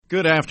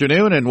Good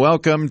afternoon and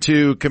welcome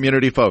to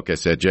Community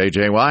Focus at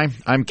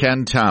JJY. I'm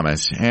Ken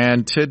Thomas,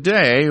 and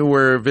today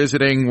we're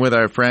visiting with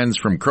our friends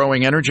from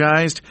Crowing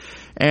Energized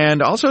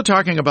and also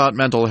talking about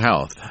mental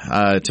health.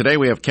 Today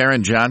we have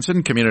Karen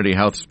Johnson, Community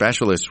Health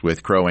Specialist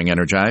with Crowing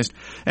Energized,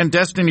 and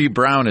Destiny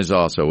Brown is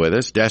also with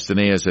us.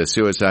 Destiny is a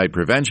suicide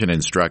prevention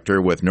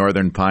instructor with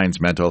Northern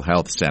Pines Mental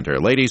Health Center.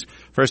 Ladies,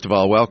 first of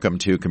all, welcome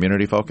to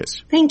Community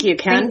Focus. Thank you,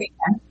 Ken.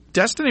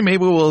 Destiny,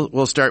 maybe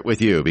we'll start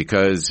with you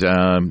because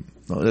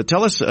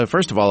tell us,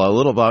 first of all, a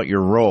little about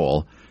your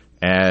role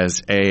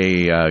as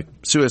a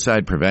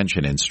suicide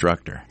prevention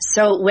instructor.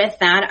 So with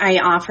that, I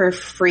offer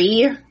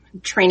free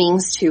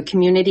trainings to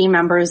community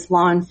members,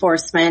 law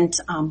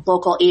enforcement,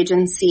 local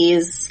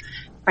agencies,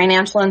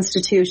 financial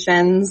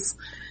institutions.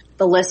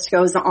 The list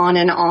goes on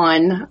and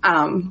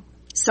on.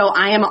 So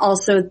I am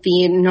also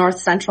the North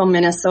Central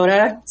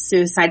Minnesota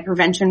Suicide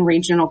Prevention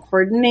Regional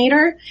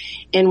Coordinator.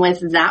 And with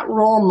that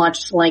role,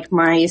 much like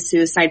my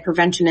suicide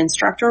prevention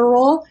instructor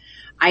role,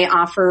 I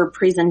offer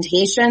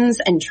presentations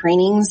and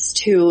trainings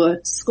to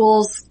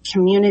schools,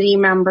 community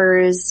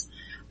members.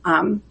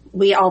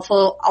 We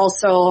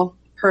also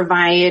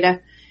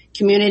provide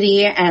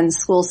community and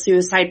school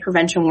suicide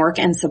prevention work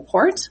and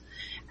support,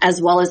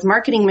 as well as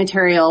marketing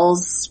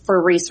materials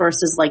for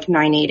resources like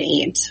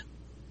 988.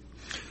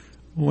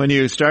 When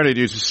you started,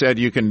 you said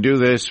you can do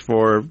this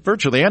for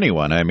virtually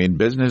anyone. I mean,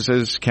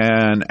 businesses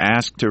can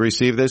ask to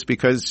receive this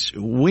because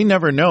we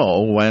never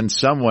know when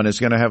someone is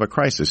going to have a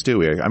crisis, do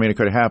we? I mean, it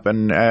could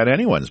happen at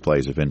anyone's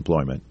place of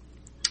employment.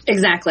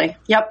 Exactly.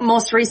 Yep.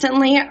 Most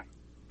recently,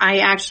 I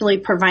actually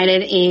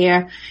provided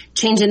a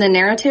change in the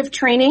narrative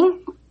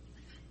training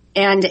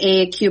and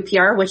a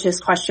QPR, which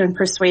is question,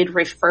 persuade,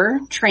 refer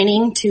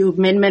training to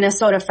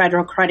Mid-Minnesota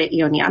Federal Credit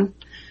Union.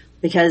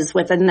 Because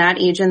within that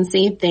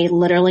agency, they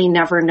literally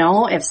never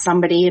know if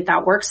somebody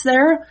that works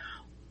there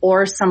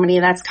or somebody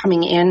that's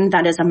coming in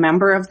that is a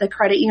member of the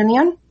credit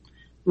union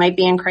might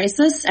be in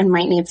crisis and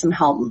might need some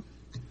help.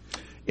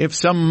 If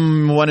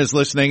someone is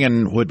listening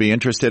and would be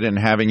interested in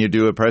having you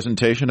do a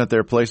presentation at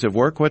their place of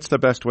work, what's the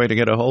best way to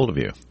get a hold of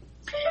you?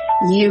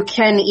 You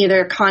can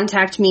either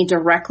contact me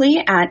directly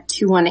at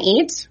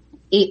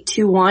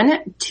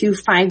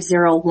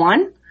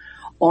 218-821-2501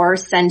 or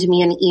send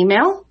me an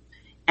email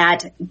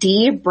at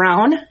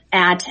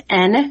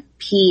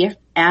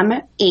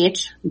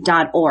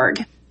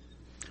dbrown@npmh.org.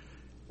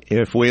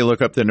 If we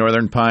look up the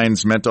Northern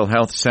Pines Mental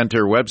Health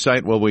Center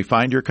website, will we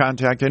find your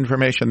contact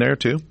information there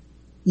too?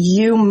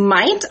 You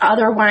might.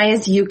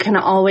 Otherwise, you can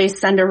always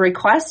send a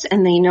request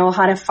and they know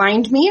how to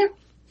find me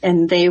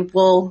and they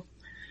will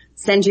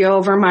send you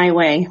over my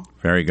way.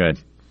 Very good.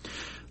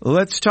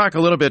 Let's talk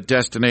a little bit,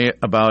 Destiny,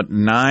 about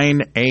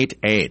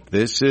 988.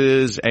 This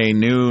is a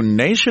new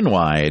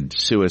nationwide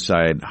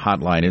suicide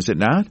hotline, is it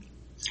not?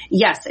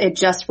 Yes, it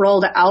just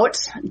rolled out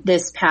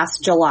this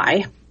past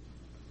July.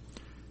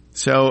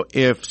 So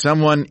if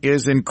someone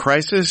is in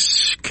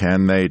crisis,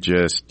 can they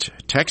just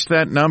text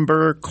that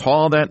number,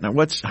 call that?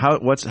 How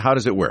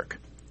does it work?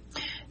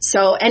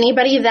 So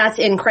anybody that's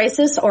in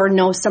crisis or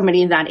knows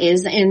somebody that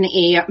is in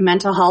a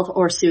mental health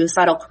or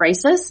suicidal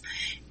crisis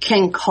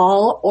can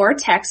call or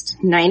text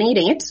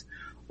 988,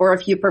 or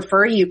if you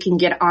prefer, you can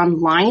get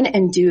online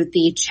and do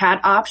the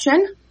chat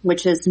option,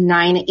 which is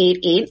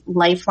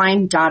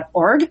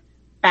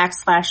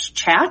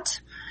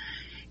 988lifeline.org/chat,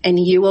 and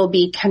you will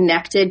be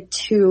connected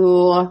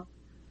to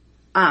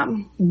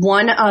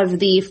one of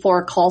the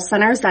 4 call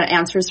centers that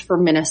answers for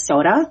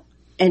Minnesota.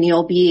 And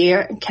you'll be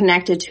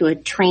connected to a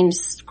trained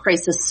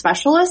crisis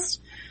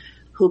specialist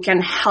who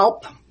can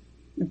help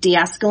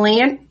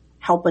de-escalate,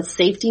 help with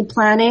safety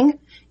planning,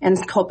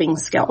 and coping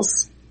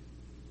skills.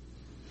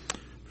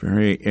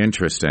 Very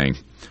interesting.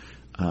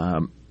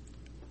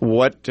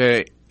 Where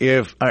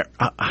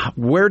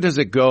does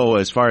it go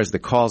as far as the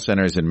call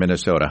centers in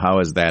Minnesota? How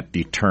is that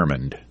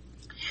determined?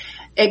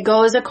 It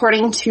goes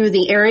according to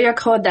the area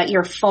code that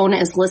your phone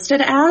is listed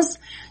as.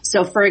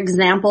 So, for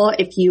example,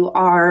 if you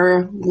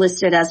are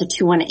listed as a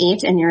 218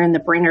 and you're in the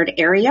Brainerd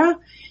area,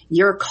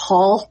 your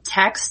call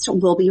text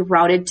will be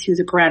routed to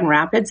the Grand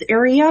Rapids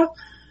area.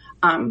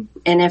 And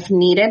if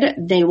needed,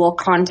 they will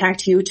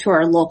contact you to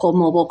our local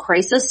mobile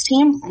crisis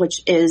team,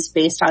 which is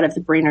based out of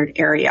the Brainerd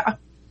area.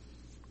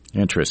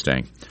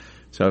 Interesting.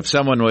 So if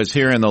someone was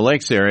here in the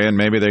Lakes area and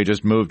maybe they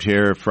just moved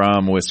here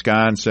from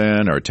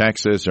Wisconsin or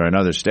Texas or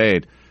another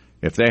state,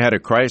 if they had a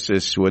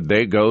crisis, would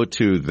they go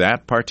to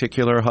that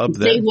particular hub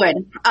then? They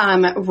would.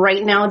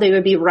 Right now, they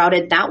would be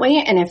routed that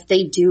way. And if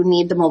they do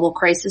need the mobile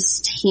crisis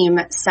team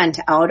sent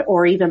out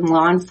or even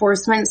law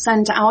enforcement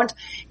sent out,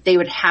 they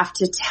would have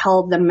to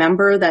tell the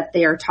member that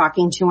they are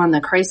talking to on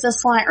the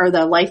crisis line or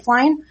the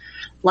lifeline,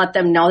 let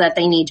them know that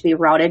they need to be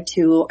routed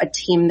to a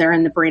team there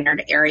in the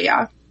Brainerd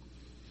area.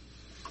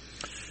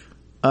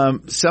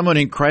 Someone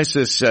in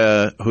crisis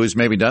who's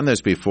maybe done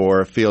this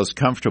before feels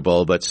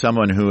comfortable, but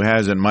someone who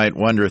hasn't might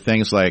wonder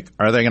things like,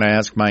 are they going to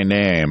ask my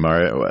name?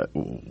 Or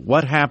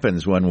what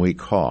happens when we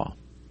call?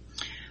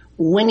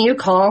 When you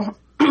call,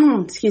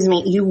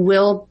 you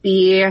will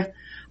be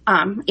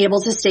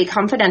able to stay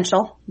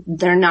confidential.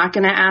 They're not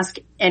going to ask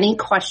any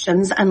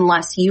questions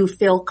unless you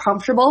feel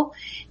comfortable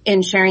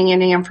in sharing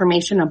any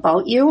information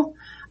about you.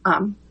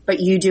 But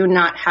you do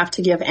not have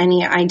to give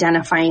any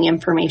identifying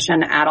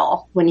information at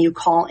all when you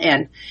call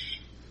in.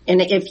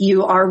 And if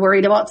you are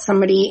worried about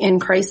somebody in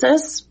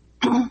crisis,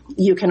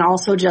 you can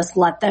also just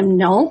let them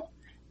know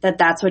that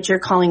that's what you're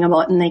calling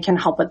about, and they can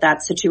help with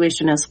that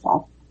situation as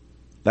well.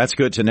 That's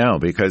good to know,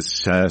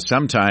 because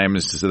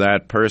sometimes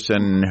that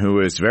person who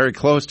is very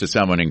close to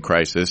someone in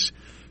crisis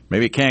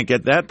maybe can't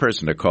get that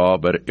person to call,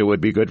 but it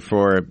would be good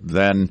for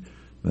then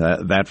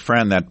that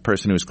friend, that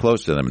person who's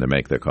close to them, to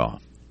make the call.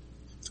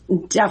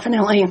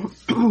 Definitely.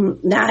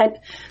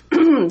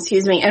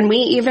 Excuse me. And we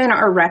even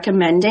are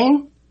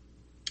recommending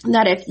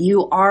that if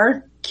you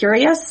are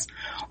curious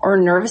or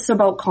nervous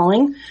about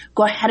calling,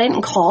 go ahead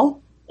and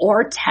call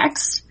or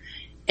text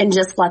and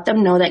just let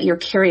them know that you're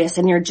curious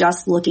and you're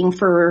just looking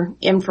for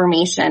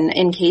information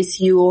in case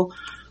you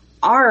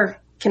are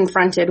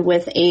confronted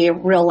with a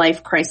real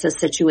life crisis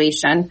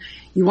situation.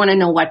 You want to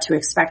know what to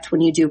expect when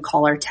you do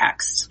call or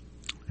text.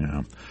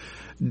 Yeah.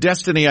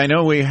 Destiny, I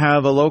know we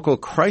have a local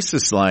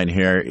crisis line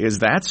here. Is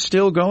that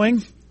still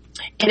going?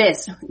 It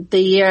is.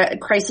 The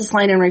crisis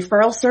line and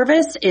referral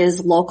service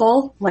is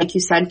local, like you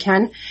said,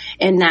 Ken,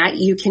 and that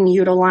you can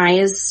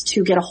utilize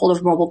to get a hold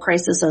of Mobile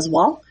Crisis as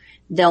well.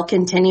 They'll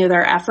continue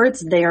their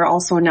efforts. They are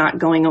also not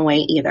going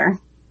away either.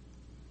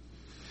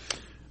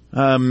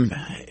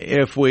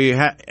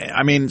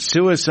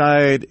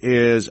 Suicide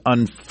is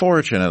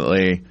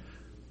unfortunately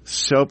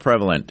so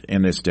prevalent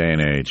in this day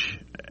and age.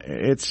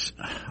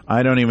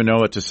 I don't even know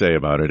what to say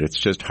about it. It's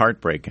just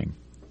heartbreaking.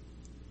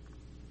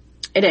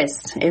 It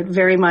is. It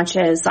very much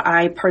is.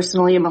 I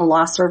personally am a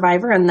loss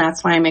survivor, and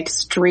that's why I'm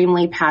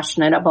extremely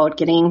passionate about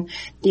getting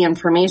the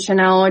information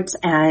out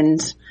and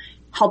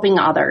helping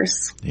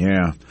others.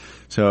 Yeah.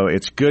 So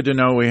it's good to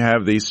know we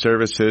have these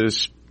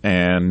services,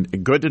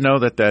 and good to know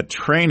that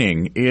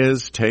training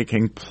is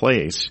taking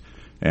place,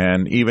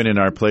 and even in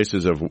our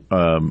places of,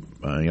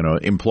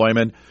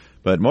 employment.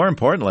 But more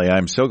importantly,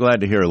 I'm so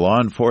glad to hear law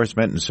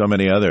enforcement and so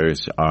many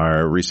others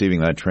are receiving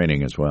that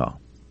training as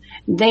well.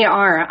 They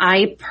are.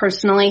 I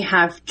personally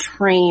have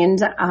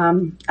trained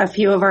a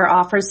few of our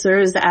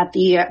officers at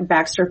the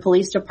Baxter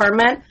Police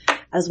Department,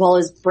 as well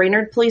as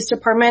Brainerd Police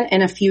Department,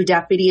 and a few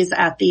deputies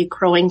at the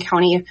Crow Wing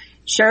County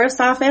Sheriff's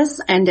Office,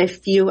 and a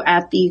few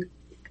at the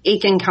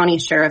Aiken County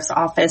Sheriff's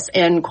Office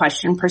in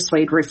Question,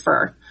 Persuade,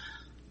 Refer.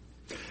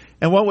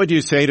 And what would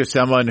you say to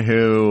someone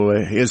who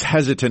is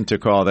hesitant to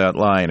call that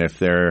line if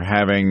they're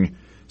having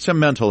some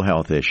mental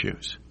health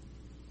issues?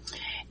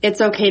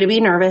 It's okay to be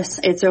nervous.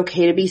 It's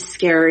okay to be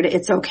scared.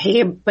 It's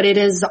okay, but it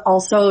is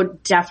also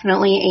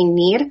definitely a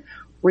need.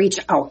 Reach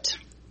out.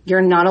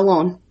 You're not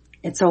alone.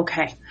 It's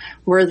okay.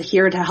 We're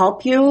here to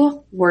help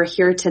you. We're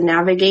here to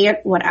navigate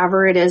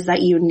whatever it is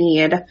that you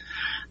need.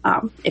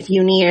 If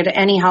you need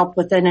any help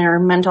within your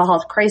mental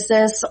health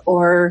crisis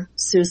or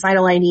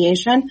suicidal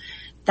ideation,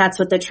 that's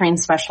what the trained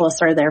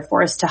specialists are there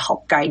for, is to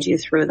help guide you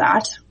through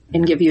that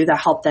and give you the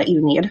help that you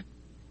need.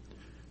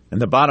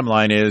 And the bottom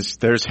line is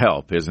there's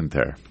help, isn't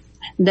there?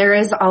 There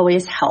is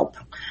always help.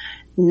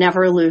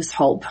 Never lose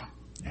hope.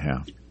 Yeah.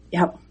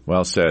 Yep.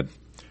 Well said.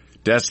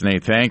 Destiny,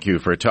 thank you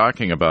for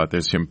talking about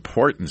this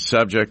important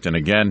subject. And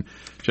again,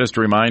 just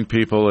remind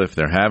people, if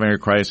they're having a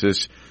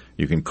crisis,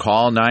 you can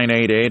call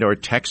 988 or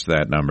text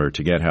that number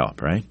to get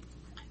help, right?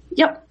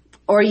 Yep.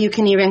 Or you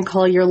can even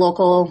call your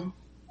local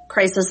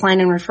crisis line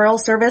and referral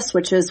service,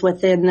 which is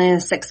within the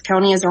 6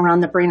 counties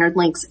around the Brainerd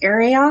Lakes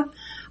area.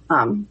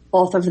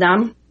 Both of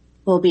them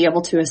will be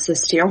able to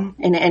assist you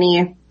in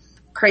any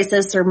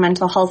crisis or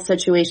mental health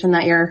situation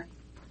that you're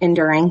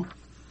enduring.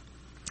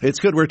 It's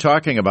good we're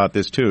talking about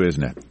this too,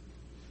 isn't it?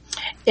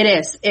 It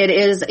is. It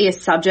is a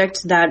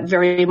subject that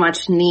very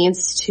much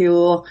needs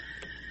to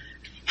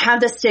have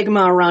the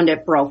stigma around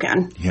it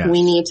broken. Yes.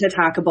 We need to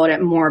talk about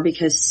it more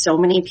because so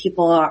many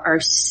people are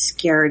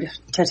scared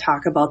to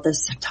talk about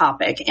this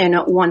topic. And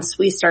once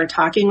we start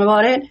talking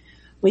about it,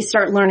 we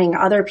start learning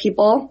other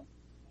people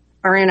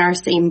are in our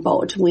same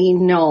boat. We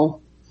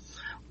know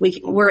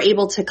we're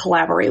able to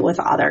collaborate with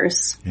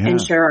others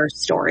and share our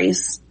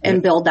stories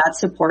and build that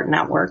support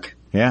network.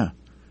 Yeah.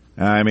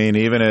 I mean,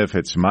 even if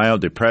it's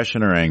mild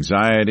depression or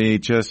anxiety,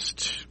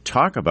 just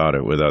talk about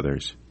it with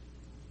others.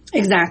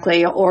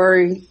 Exactly. Or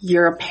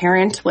you're a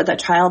parent with a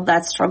child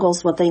that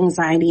struggles with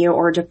anxiety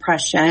or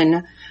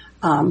depression,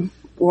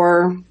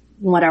 or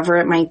whatever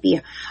it might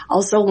be.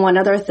 Also, one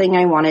other thing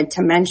I wanted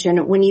to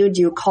mention, when you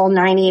do call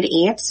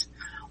 988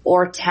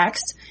 or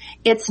text,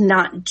 it's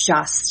not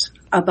just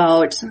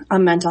about a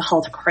mental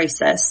health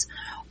crisis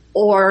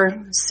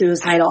or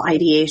suicidal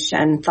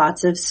ideation,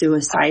 thoughts of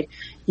suicide.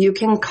 You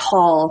can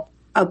call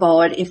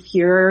about if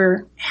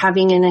you're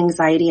having an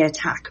anxiety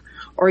attack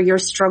or you're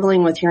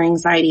struggling with your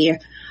anxiety.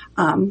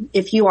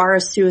 If you are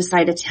a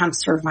suicide attempt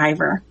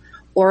survivor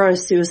or a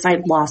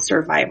suicide loss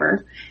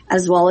survivor,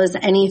 as well as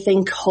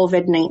anything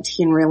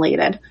COVID-19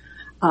 related.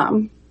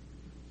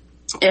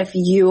 If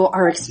you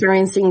are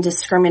experiencing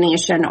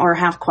discrimination or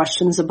have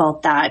questions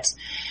about that,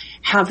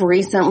 have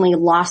recently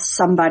lost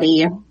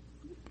somebody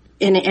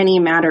in any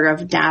matter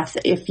of death,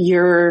 if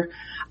you're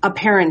a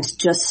parent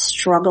just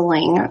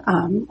struggling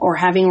or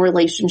having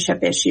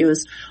relationship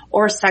issues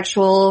or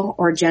sexual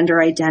or gender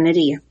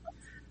identity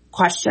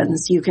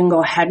questions, you can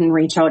go ahead and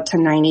reach out to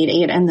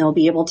 988 and they'll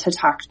be able to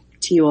talk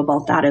to you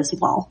about that as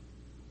well.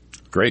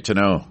 Great to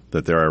know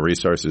that there are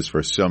resources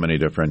for so many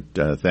different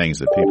things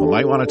that people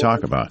might want to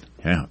talk about.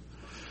 Yeah.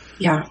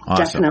 Yeah,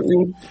 awesome.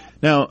 Definitely.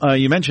 Now,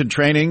 you mentioned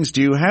trainings.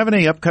 Do you have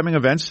any upcoming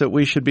events that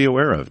we should be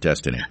aware of,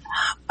 Destiny?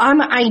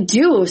 I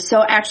do.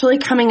 So actually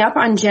coming up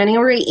on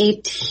January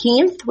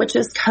 18th, which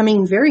is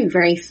coming very,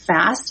 very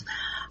fast,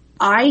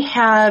 I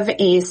have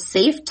a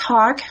Safe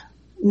Talk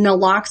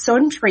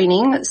naloxone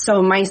training.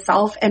 So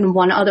myself and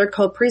one other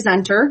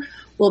co-presenter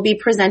will be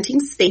presenting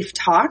Safe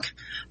Talk.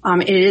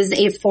 It is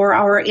a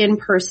 4-hour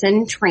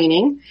in-person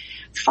training.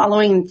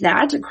 Following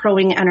that,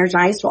 Crowing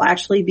Energized will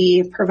actually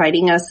be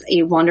providing us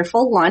a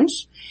wonderful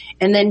lunch.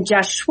 And then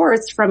Jess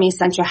Schwartz from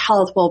Essentia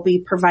Health will be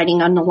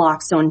providing a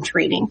naloxone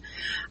training.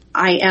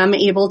 I am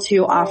able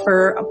to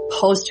offer a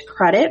post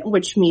credit,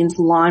 which means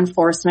law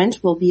enforcement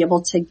will be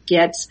able to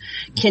get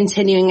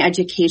continuing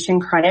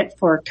education credit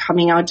for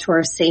coming out to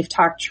our Safe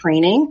Talk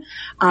training.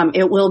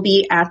 It will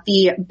be at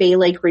the Bay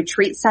Lake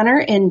Retreat Center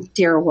in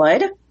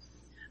Deerwood.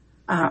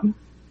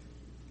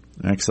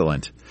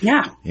 Excellent.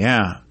 Yeah.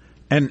 Yeah.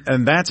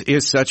 And that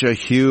is such a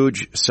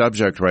huge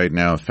subject right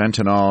now.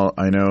 Fentanyl,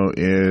 I know,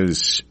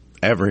 is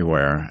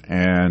everywhere.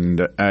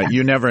 And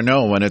you never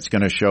know when it's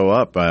going to show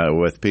up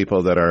with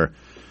people that are,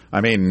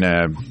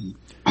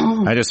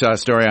 I just saw a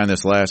story on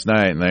this last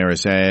night, and they were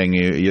saying,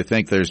 you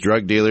think there's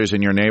drug dealers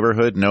in your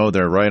neighborhood? No,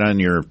 they're right on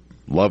your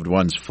loved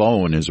one's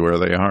phone is where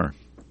they are.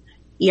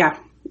 Yeah.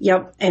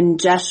 Yep. And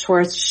Jess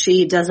Schwartz,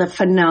 she does a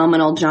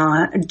phenomenal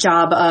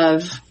job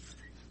of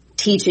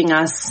teaching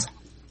us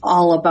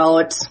all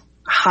about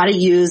how to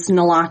use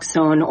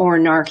naloxone or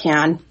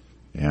Narcan.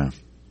 Yeah.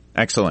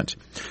 Excellent.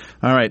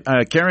 All right.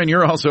 Karen,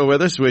 you're also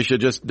with us. We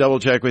should just double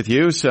check with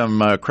you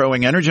some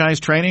Crowing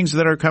Energized trainings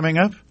that are coming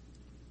up.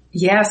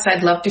 Yes,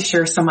 I'd love to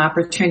share some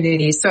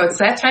opportunities. So it's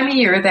that time of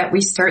year that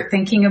we start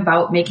thinking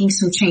about making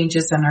some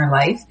changes in our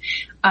life.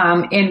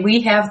 And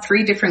we have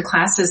 3 different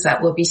classes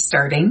that will be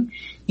starting.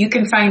 You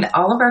can find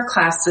all of our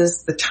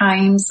classes, the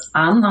times,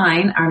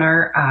 online on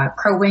our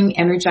Crowing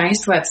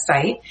Energized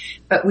website.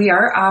 But we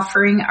are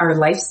offering our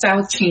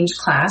Lifestyle Change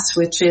class,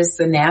 which is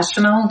the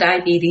National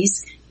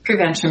Diabetes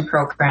Prevention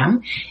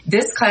Program.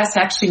 This class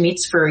actually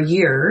meets for a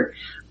year.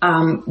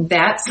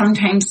 That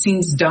sometimes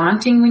seems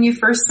daunting when you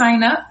first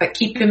sign up, but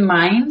keep in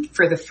mind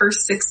for the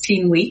first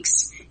 16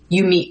 weeks,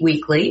 you meet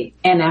weekly,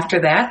 and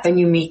after that, then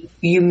you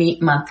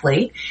meet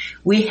monthly.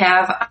 We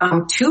have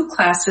 2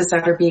 classes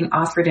that are being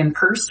offered in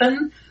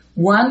person.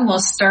 One will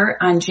start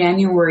on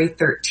January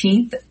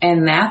 13th,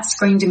 and that's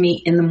going to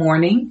meet in the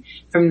morning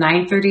from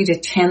 9:30 to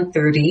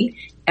 10:30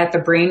 at the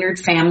Brainerd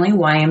Family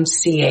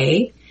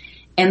YMCA.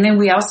 And then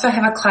we also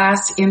have a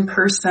class in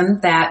person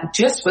that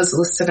just was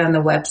listed on the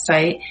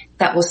website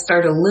that will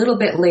start a little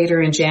bit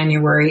later in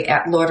January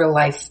at Lord of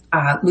Life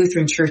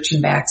Lutheran Church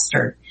in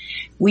Baxter.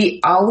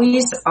 We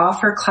always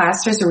offer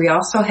classes, or we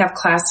also have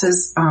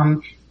classes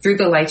through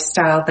the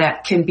Lifestyle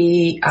that can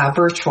be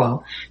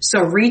virtual.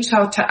 So reach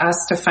out to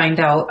us to find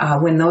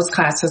out when those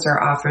classes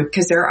are offered,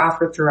 because they're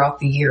offered throughout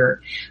the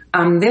year.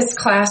 This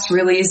class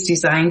really is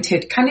designed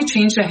to kind of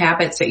change the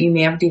habits that you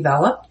may have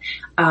developed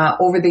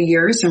over the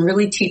years and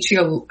really teach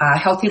you a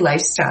healthy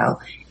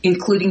lifestyle,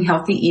 including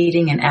healthy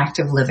eating and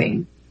active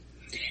living.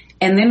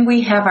 And then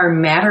we have our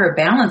Matter of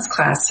Balance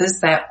classes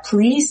that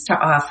pleased to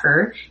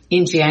offer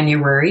in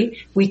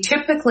January. We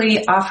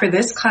typically offer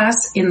this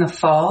class in the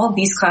fall,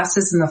 these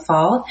classes in the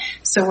fall.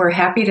 So we're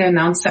happy to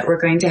announce that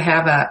we're going to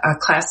have a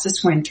class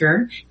this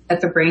winter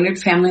at the Brainerd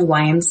Family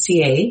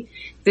YMCA.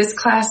 This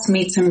class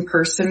meets in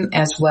person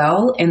as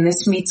well, and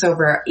this meets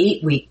over an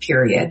 8-week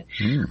period.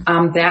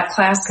 That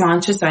class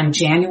launches on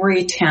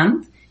January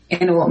 10th,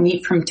 and it will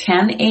meet from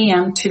 10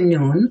 a.m. to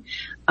noon.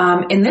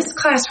 And this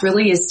class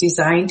really is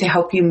designed to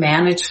help you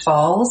manage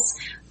falls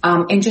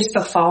and just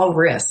the fall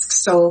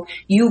risks. So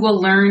you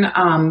will learn,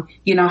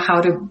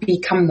 how to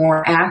become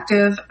more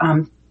active,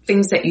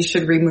 things that you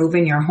should remove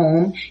in your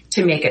home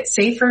to make it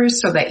safer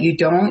so that you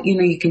don't,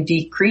 you can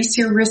decrease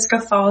your risk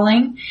of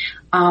falling.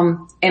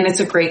 And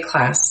it's a great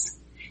class.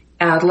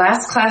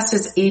 Last class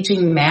is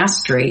Aging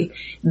Mastery.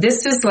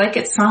 This is like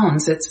it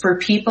sounds. It's for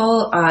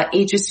people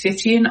ages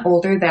 50 and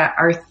older that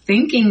are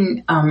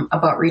thinking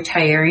about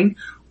retiring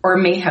or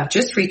may have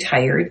just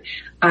retired.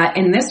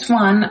 And this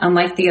one,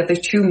 unlike the other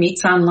 2,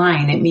 meets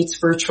online. It meets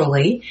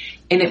virtually,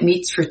 and it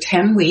meets for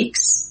 10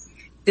 weeks.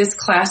 This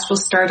class will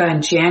start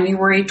on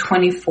January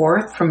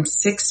 24th from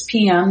 6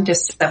 p.m. to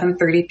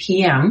 7:30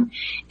 p.m.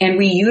 And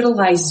we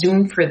utilize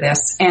Zoom for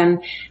this.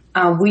 And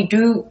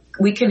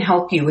we can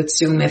help you with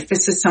Zoom. If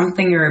this is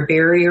something or a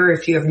barrier,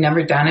 if you have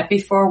never done it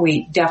before,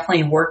 we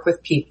definitely work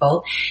with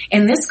people.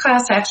 And this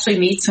class actually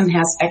meets and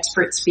has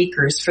expert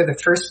speakers for the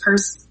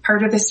first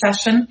part of the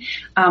session.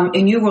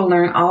 And you will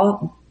learn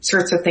all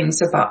sorts of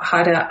things about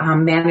how to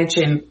manage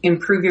and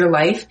improve your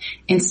life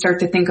and start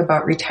to think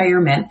about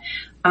retirement.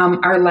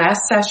 Our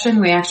last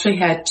session, we actually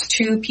had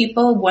 2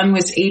 people. One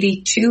was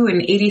 82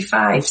 and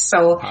 85,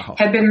 so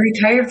had been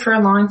retired for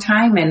a long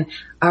time, and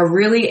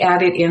really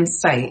added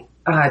insight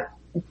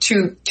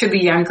to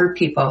the younger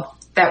people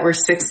that were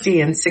 60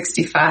 and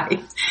 65.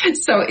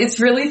 So it's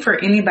really for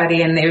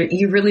anybody, and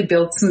you really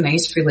build some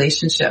nice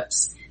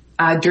relationships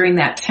during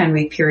that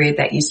 10-week period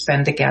that you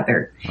spend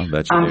together.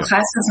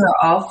 Classes are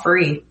all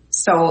free.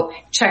 So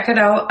check it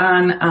out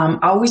on,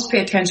 always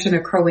pay attention to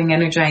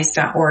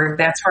crowingenergized.org.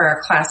 That's where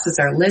our classes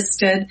are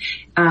listed.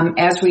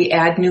 As we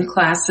add new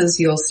classes,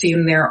 you'll see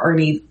them there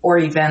or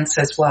events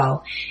as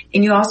well.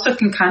 And you also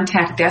can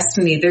contact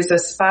Destiny. There's a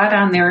spot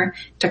on there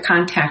to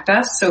contact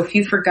us. So if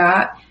you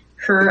forgot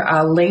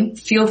her link,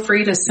 feel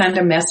free to send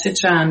a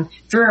message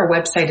through our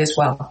website as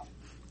well.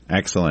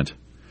 Excellent.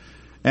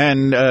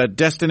 And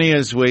Destiny,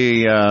 as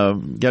we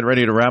get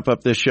ready to wrap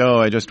up this show,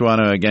 I just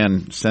want to,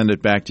 again, send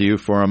it back to you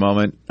for a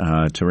moment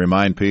to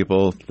remind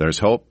people there's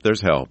hope,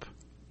 there's help.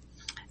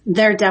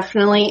 There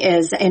definitely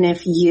is. And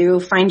if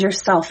you find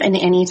yourself in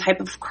any type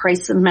of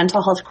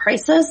mental health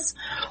crisis,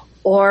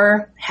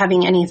 or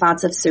having any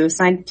thoughts of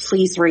suicide,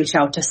 please reach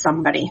out to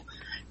somebody.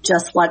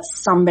 Just let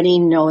somebody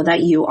know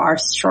that you are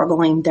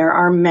struggling. There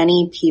are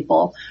many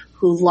people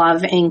who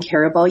love and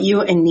care about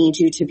you and need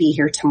you to be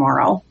here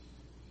tomorrow.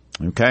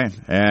 Okay.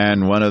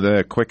 And one of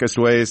the quickest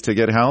ways to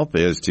get help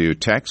is to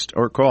text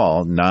or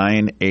call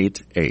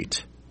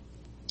 988.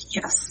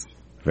 Yes.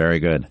 Very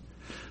good.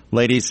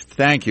 Ladies,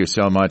 thank you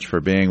so much for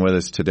being with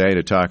us today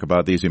to talk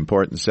about these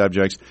important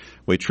subjects.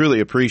 We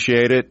truly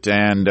appreciate it,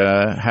 and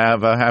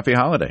have happy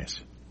holidays.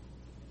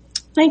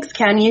 Thanks,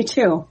 Ken. You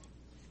too.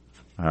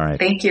 All right.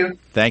 Thank you.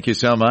 Thank you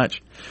so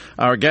much.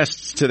 Our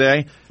guests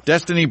today,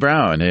 Destiny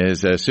Brown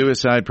is a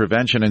suicide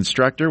prevention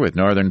instructor with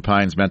Northern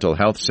Pines Mental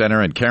Health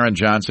Center, and Karen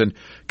Johnson,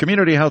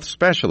 community health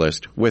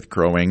specialist with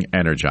Crowing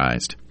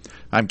Energized.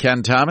 I'm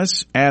Ken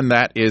Thomas, and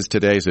that is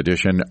today's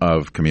edition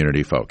of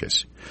Community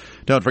Focus.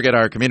 Don't forget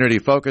our Community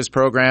Focus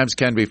programs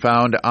can be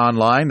found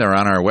online. They're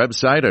on our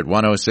website at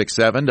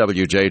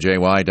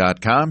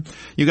 1067wjjy.com.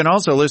 You can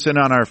also listen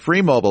on our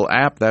free mobile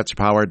app that's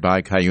powered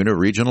by Cuyuna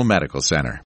Regional Medical Center.